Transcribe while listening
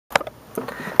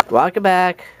Welcome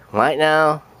back. Right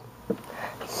now,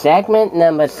 segment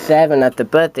number 7 of the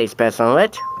birthday special, in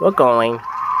which we're going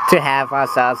to have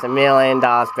ourselves $1 million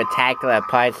spectacular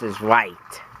prices right.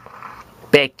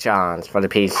 Big John's for the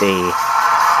PC. Tonight,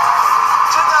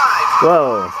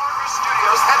 Whoa.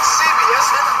 Studios at CBS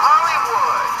in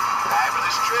Hollywood.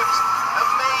 Fabulous trips,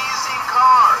 amazing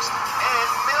cars, and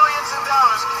millions of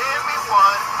dollars can be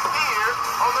won here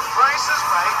on The Price is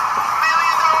Right $1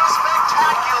 Million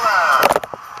Spectacular.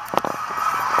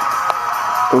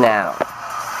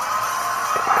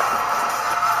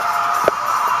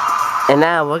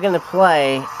 Now we're gonna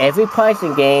play every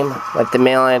pricing game with the $1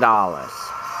 million. Well,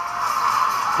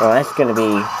 that's gonna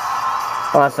be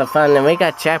lots of fun, and we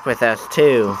got Jeff with us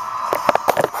too.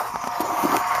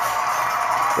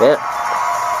 Yep,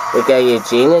 we got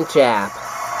Eugene and Jeff.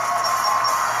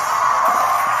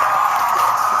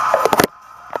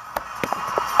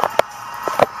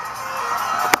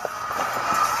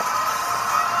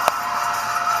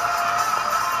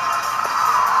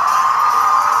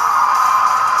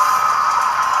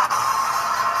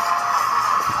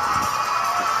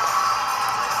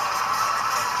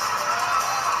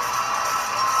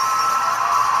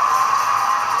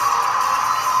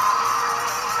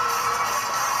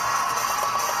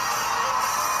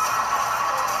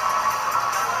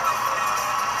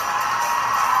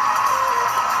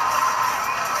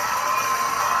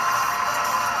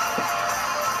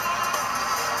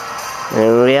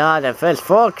 And we are the first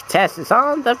 4 contestants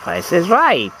on The Price is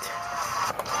Right.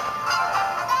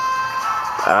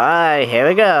 Alright, here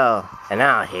we go. And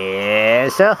now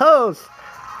here's the host,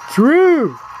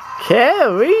 Drew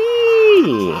Carey.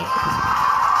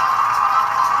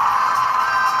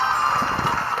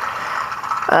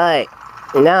 Alright,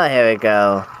 now here we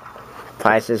go.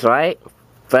 Price is Right.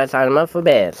 First item up for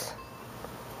BenS.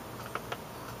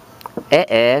 It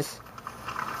is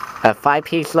a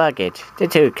 5-piece luggage. The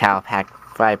 2-cow pack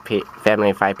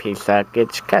family 5-piece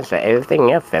luggage comes with everything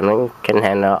your family can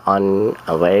handle on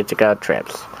a way-to-go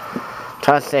trips.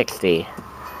 $12.60,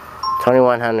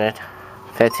 $2,100,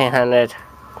 $1,500,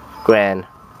 grand.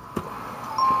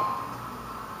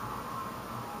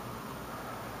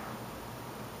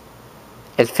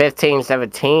 It's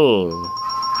 $15.17.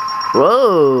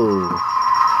 Whoa!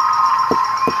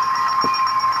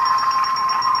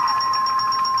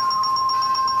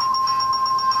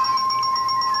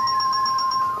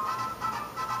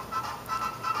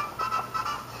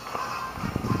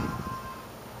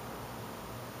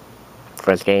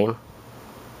 First game.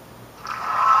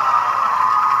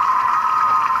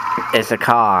 It's a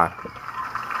car.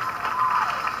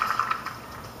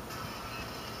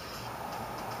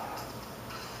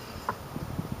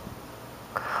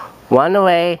 One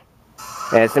away.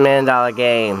 It's $1 million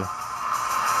game.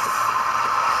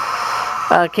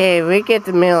 Okay, we get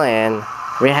the million.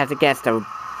 We have to guess the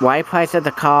right price of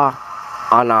the car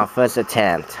on our first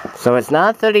attempt. So it's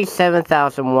not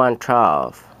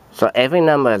 37,112. So every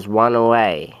number is 1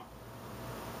 away.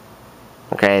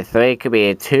 Okay, 3 could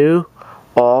be a 2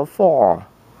 or 4.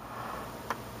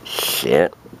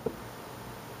 Shit.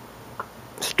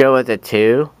 Let's go with a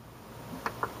 2.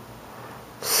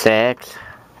 6,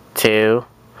 2,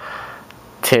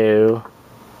 2,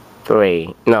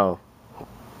 3. No.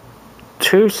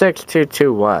 2, 6, 2,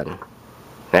 2, 1.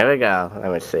 There we go.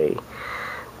 Let me see.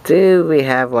 Do we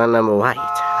have one number right?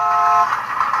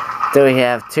 Do we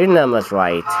have 2 numbers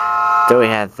right? Do we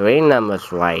have 3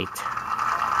 numbers right?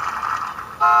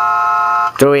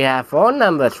 Do we have 4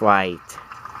 numbers right?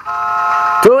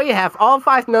 Do we have all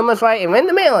 5 numbers right and win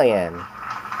the million?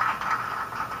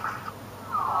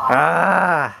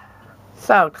 Ah,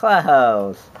 so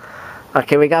close.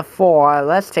 Okay, we got 4.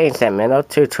 Let's change that middle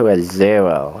 2 to a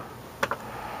 0.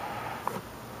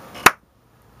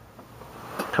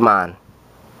 Come on.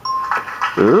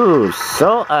 Ooh,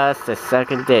 show us the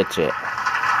second digit.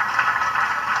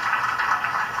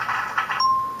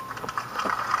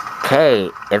 Okay,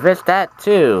 if it's that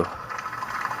 2,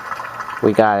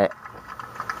 we got it.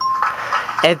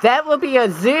 If that would be a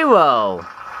 0,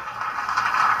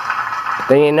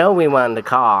 then you know we won the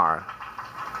car.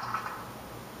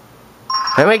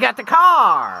 And we got the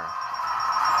car!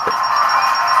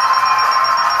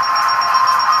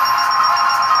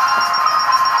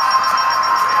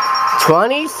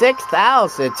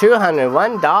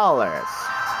 $26,201.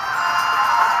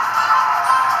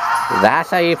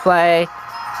 That's how you play.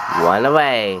 1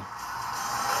 away.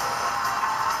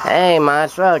 Hey, might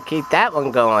as well keep that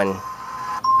one going.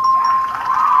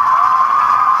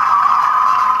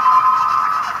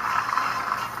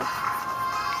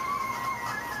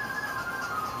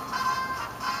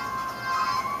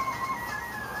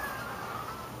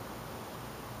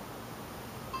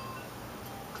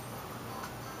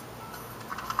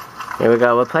 Here we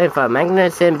go. We're playing for a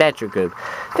magnificent battery group.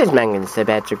 This magnificent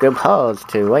battery group holds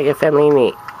to what your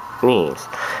family needs.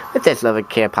 With this level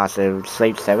care positive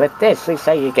sleep set, with this sleep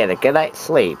set you get a good night's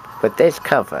sleep. With this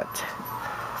comfort.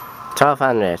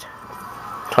 1,200.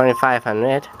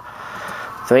 2,500.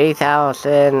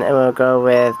 3,000, and we'll go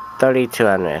with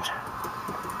 3,200.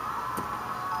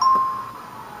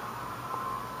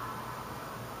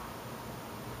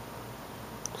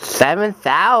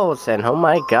 7,000. Oh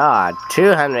my God.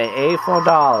 $284.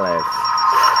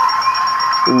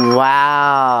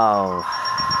 Wow.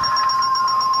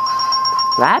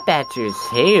 That battery's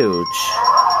huge.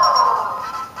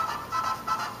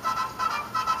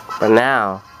 But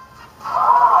now,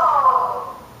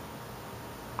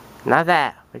 not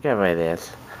that. We get rid of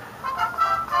this.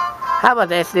 How about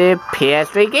this new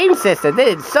PS3 game system?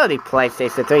 This is Sony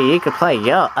PlayStation 3. You can play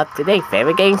your up-to-date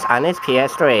favorite games on this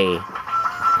PS3.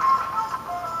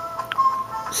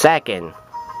 Second,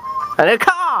 a new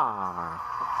car.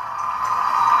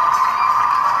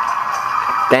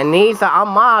 Then these are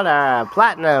Armada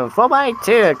Platinum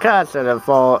 4x2 custom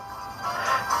for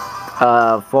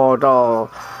 4-door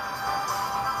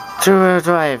 2-wheel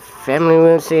drive family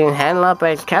room seat in Handler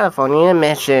Base, California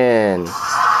mission.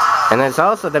 And there's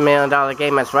also the $1 million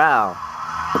game as well.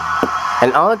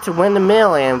 In order to win the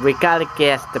million, we gotta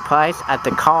guess the price of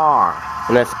the car.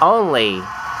 And it's only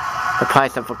the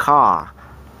price of a car.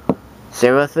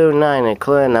 0 through 9,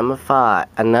 including number 5,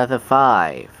 another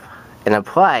 5, and the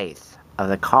price of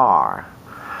the car.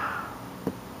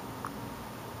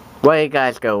 What do you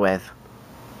guys go with?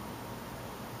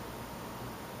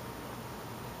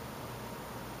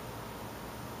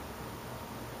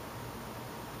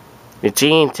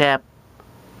 Eugene tap.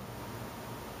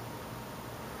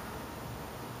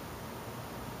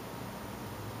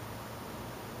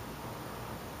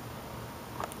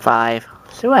 Five.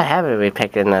 So what happened? We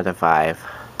picked another 5.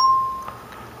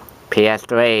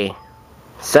 PS3.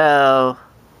 So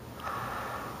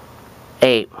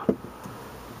 8.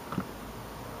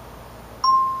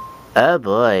 Oh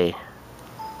boy.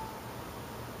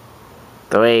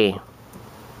 3.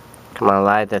 Come on,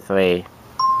 lie to 3.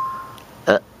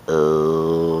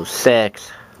 Uh-oh.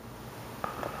 6.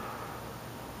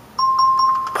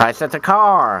 Price of the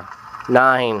car.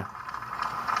 9.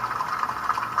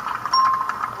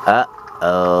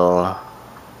 Uh-oh.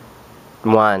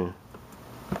 1.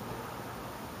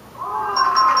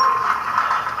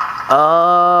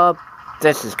 Oh,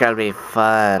 this is gonna be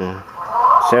fun.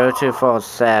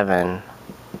 0247.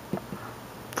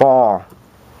 4.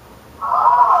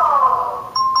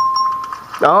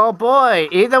 Oh boy,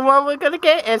 either one we're gonna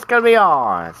get, it's gonna be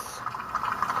ours.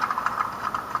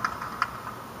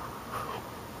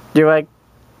 You're like,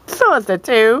 so is the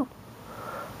 2.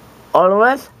 All of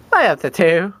us, I have the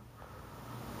 2.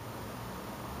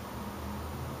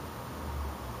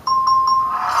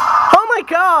 Oh my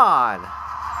God!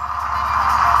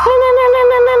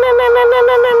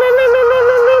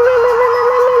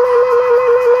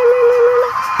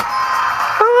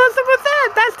 What's up with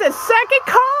that? That's the second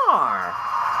car!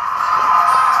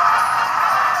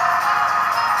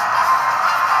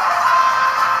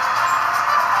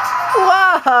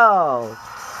 Whoa!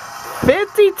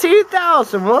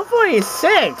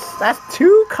 52,146. That's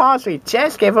 2 cars we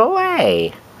just gave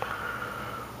away.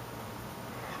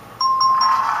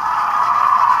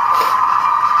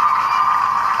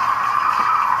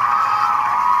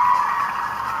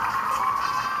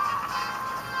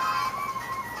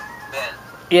 Ben.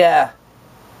 Yeah.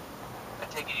 I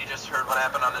take it you just heard what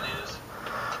happened on the news?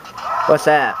 What's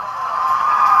that?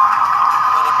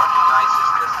 Motherfucking ISIS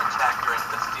just attacked during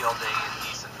Bastille Day in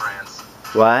Nice, in France.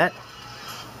 What?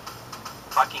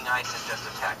 Fucking ISIS just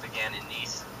attacked again in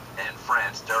Nice and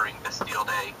France during Bastille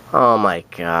Day. Oh my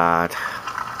God.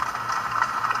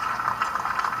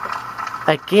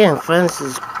 Again, France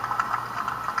is...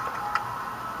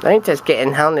 They ain't just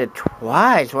getting hounded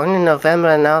twice. One in November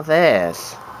and now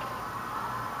this.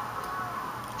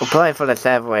 We'll play for the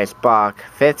Savoy Spark.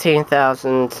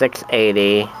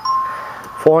 15,680.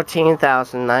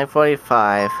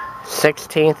 14,945.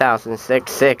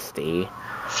 16,660.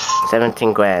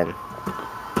 17 grand. And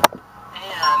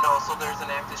also there's an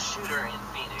active shooter in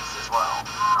Phoenix as well.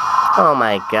 Oh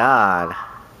my God.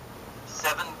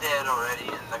 7 dead already,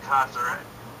 and the cops are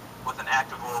with an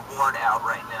active reward out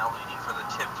right now, waiting for the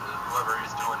tip to whoever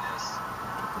is doing this.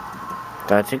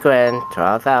 30 grand.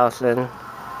 12,000.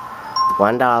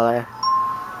 $1.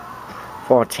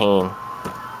 14.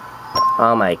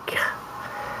 Oh my God.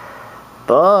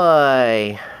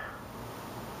 Boy.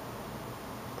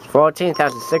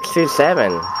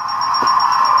 14,627.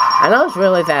 I know it's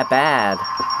really that bad.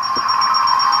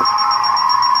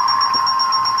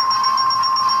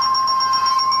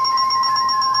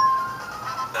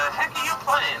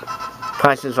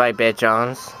 Price is Right, Bit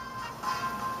Jones.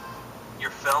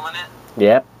 You're filming it?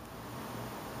 Yep.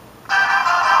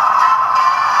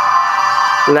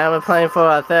 Now we're playing for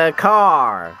a third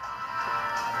car.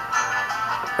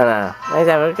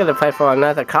 We're gonna play for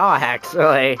another car,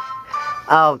 actually.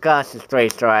 Oh gosh, it's 3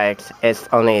 strikes. It's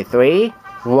only 3,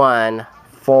 1,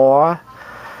 4,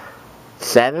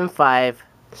 7, 5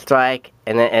 strike,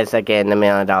 and then it's again the $1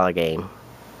 million game.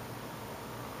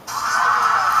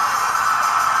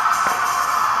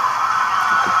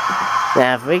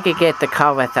 Now, if we could get the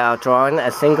car without drawing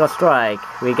a single strike,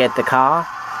 we get the car,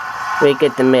 we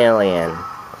get the $1 million.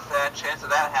 What's that chance of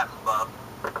that happening, Bob?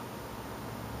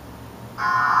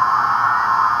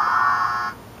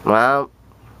 Well,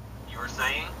 You were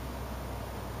saying?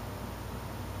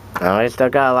 oh, we still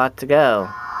got a lot to go.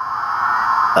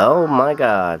 Oh my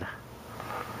god.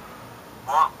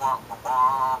 Womp, womp, womp,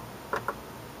 womp.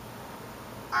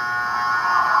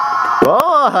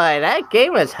 Boy, that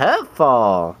game was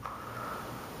hurtful.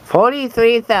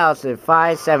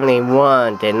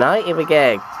 43,571. Did not even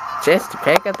get just to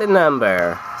pick up the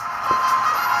number.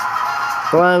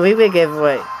 Well, we've been giving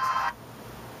away.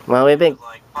 Well, we've been.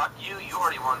 Like, fuck you, you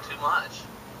already won too much.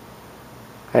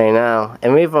 I know.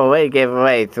 And we've already given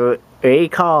away 3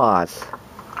 cars.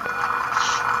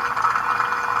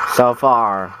 So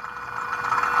far.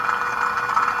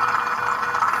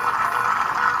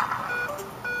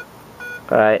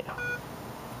 Alright.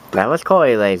 That was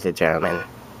Corey, ladies and gentlemen.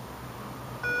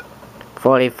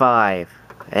 45.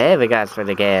 Hey, we got it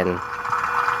again.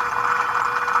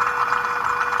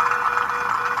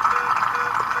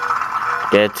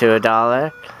 Get to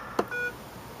 $1.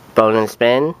 Bonus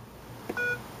spin.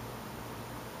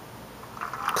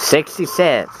 60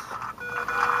 cents.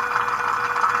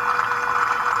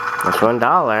 That's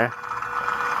 $1.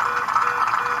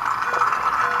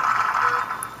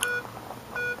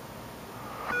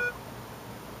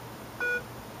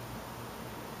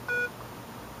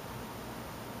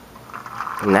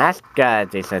 And that's gotta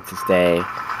do such a stay.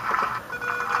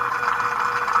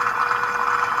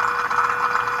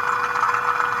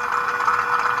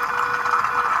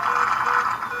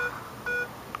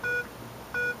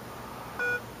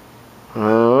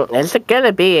 Is it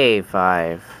gonna be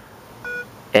 85?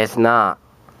 It's not.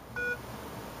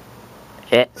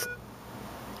 It's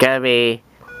gonna be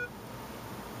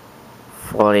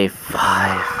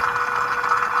 45.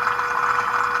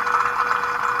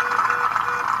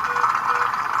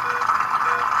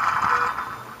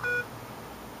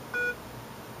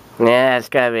 Yeah, it's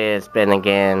gotta be a spin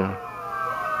again.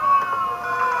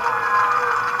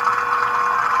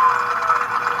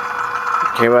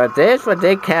 Okay, well, this one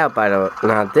did count, by the way.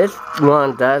 Now, this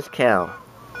one does count.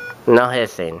 No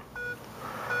hissing.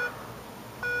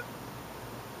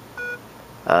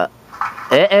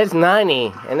 It is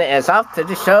 90, and it is off to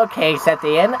the showcase at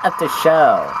the end of the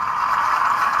show.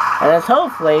 And it's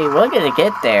hopefully we're gonna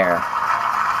get there.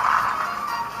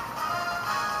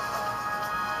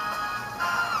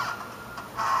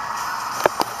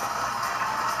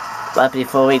 But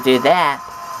before we do that,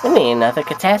 we need another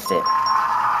contestant.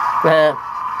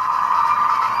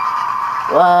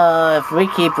 Well, if we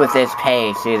keep with this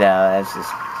pace, you know, it's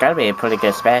gotta be a pretty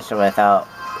good special without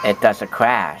it doesn't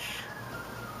crash.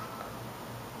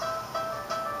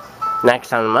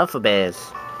 Next on the Muffle Biz,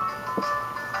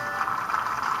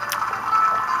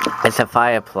 it's a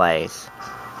fireplace.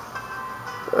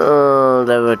 Oh,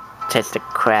 the artistic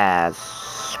crash.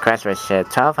 Crash rate shit,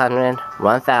 1,200,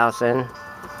 1,000,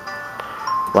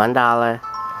 $1,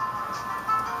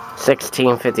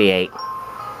 16.58.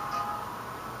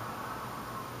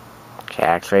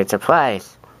 Cash rates of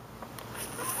price.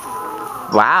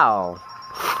 Wow.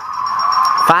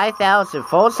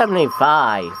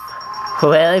 5,475.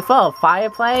 Really, for a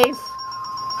fireplace?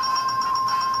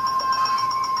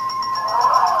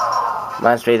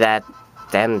 Must be that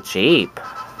damn cheap.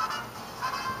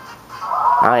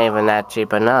 Not even that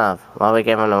cheap enough. What are we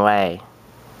giving away?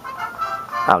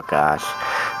 Oh gosh.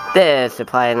 This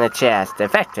supply in the chest.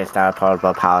 Effective style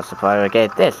portable power supply. We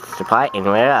get this supply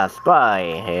anywhere else.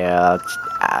 Boy, here,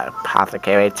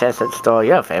 apothecary chest and store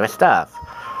your favorite stuff.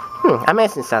 I'm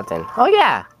missing something. Oh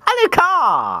yeah, a new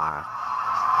car!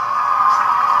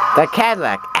 The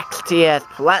Cadillac XTS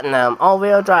Platinum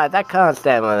all-wheel drive. That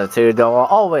constant with a 2-door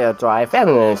all-wheel drive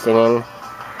family singing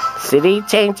city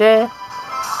changer,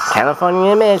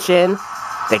 California mission.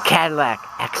 The Cadillac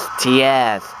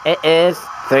XTS. It is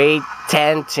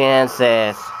 310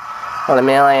 chances on $1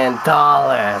 million.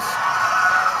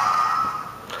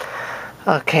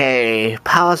 Okay,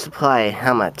 power supply.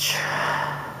 How much?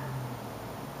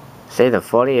 Say the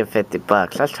 40 or 50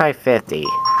 bucks. Let's try 50.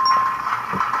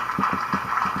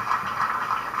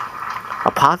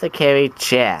 Apothecary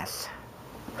chest.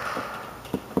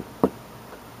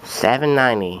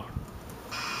 $7.90.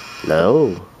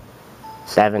 No.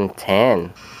 $7.10.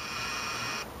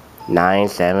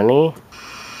 $9.70.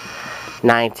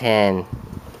 $9.10.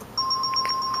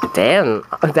 Damn,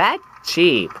 that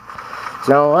cheap.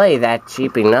 No way that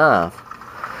cheap enough.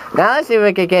 Now let's see if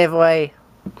we can give away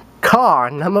car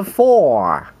number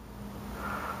 4.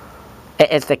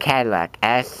 It's the Cadillac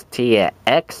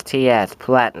XTS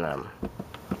Platinum.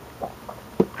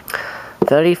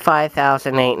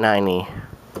 $35,890.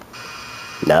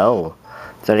 No.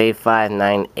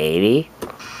 $35,980.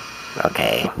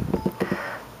 Okay.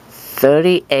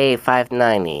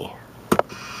 $38,590.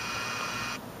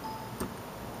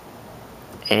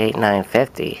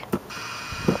 $8,950.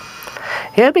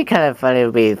 It would be kind of funny. It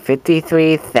would be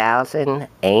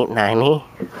 $53,890.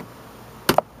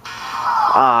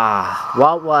 Ah,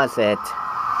 what was it?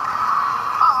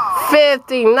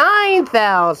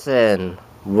 $59,000.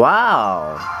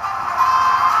 Wow.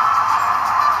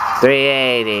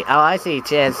 $380. Oh, I see.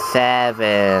 Just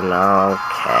 7.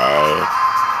 Okay.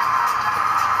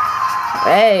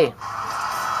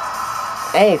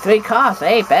 Hey, 3 cars.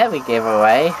 Hey, bet we give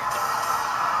away.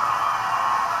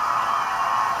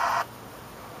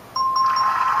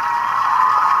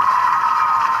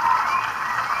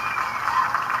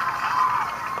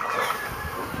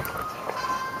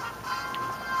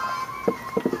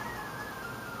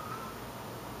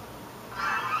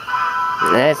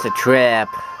 That's a trip.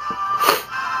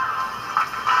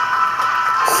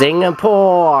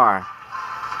 Singapore.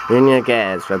 Union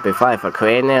guests will be flying for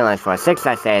Korean Airlines for 6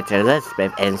 nights stay to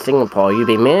Elizabeth in Singapore. You'll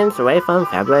be minutes away from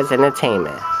fabulous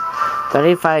entertainment.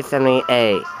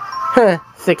 $35.78.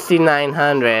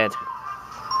 $6,900.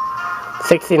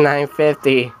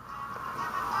 $6,950.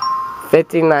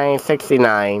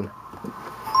 $59.69.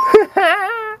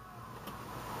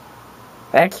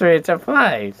 Extra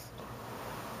surprise.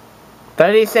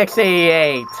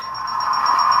 $36.88.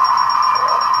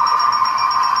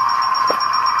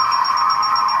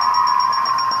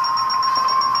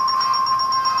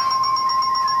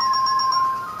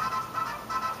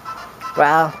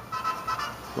 Well,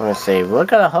 let's see. We're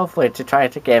gonna hopefully to try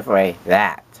to give away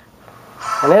that.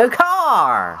 A new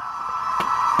car!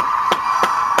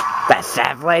 The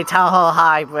Chevrolet Tahoe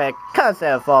Hybrid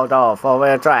Custom 4-door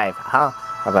 4-wheel drive. Huh?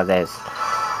 How about this?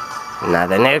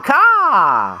 Another new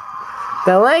car!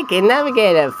 The Lincoln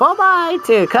Navigator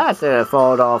 4x2 Custom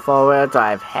 4-door 4-wheel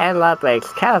drive Handler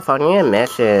Brakes California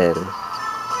emission.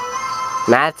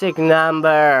 Magic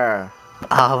number.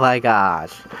 Oh my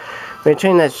gosh.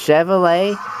 Between the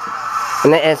Chevrolet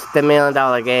and it's the $1 million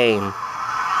game.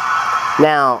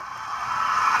 Now,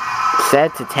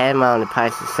 set to 10 mile the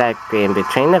price is set green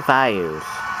between the values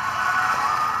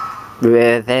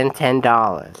within $10.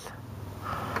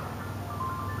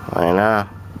 Why not?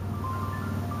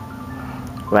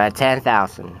 We're at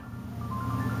 10,000.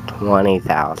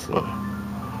 20,000.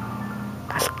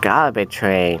 That's gotta be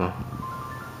train.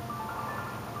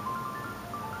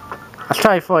 Let's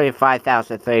try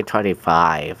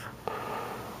 45,325.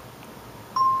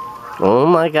 Oh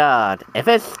my god. If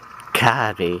it's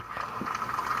gotta be.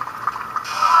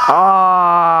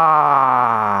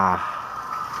 Ah.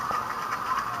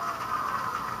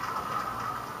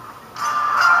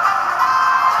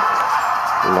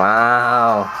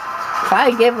 Wow. Try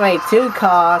to give away 2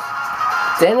 cars.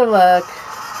 Didn't look.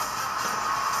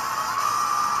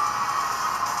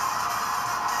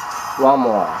 One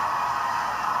more.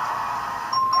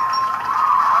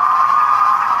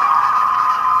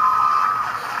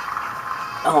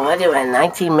 Oh, we're doing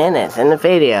 19 minutes in the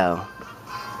video.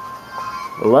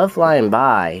 We're flying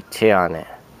by, 2 on it.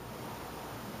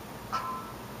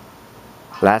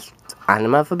 Last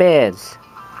animal for bids.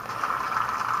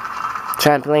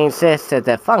 Trampoline system,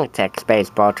 the Funktex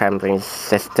baseball trampoline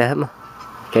system.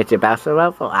 Get your bouncer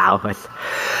out for hours.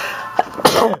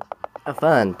 Fun,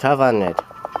 $1,200.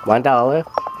 $1.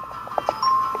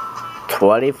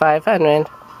 $2,500.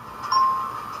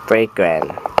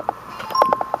 $3,000.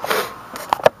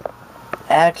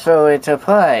 Actually, to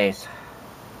price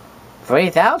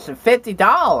 $3,050.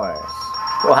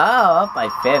 Wow, up by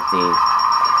 50.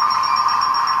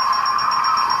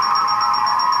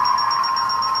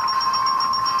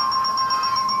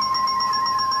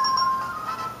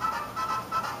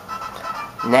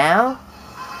 Now,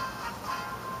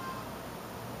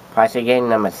 price of game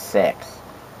number 6.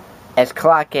 It's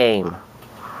clock game.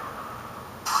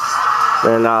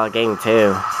 $1 million game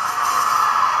 2.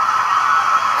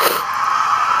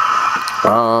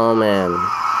 Oh man.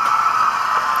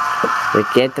 We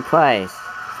get the price.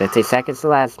 50 seconds to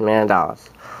last, $1 million.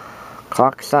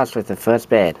 Clock starts with the first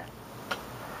bid.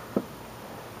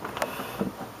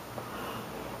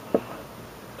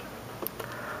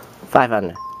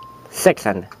 500,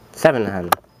 600,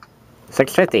 700,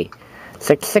 650,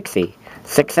 660,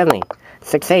 670,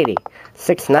 680,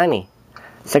 690,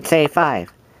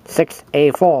 685,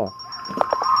 684.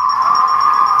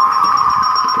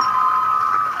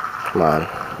 Come on.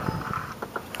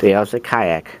 The Ocean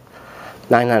Kayak.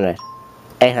 900,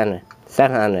 800,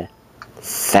 700,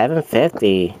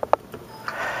 750,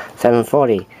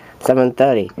 740,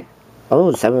 730,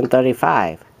 oh,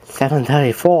 735,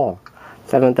 734,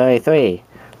 733,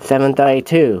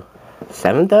 732,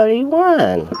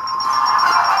 731.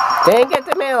 Didn't get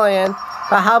the million,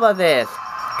 but how about this?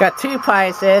 Got 2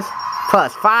 prizes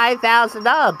plus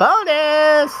 $5,000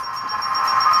 bonus!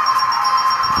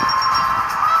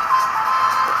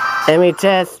 And we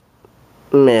just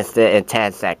missed it in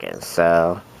 10 seconds,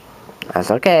 so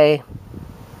that's okay.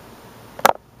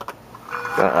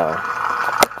 Uh-oh.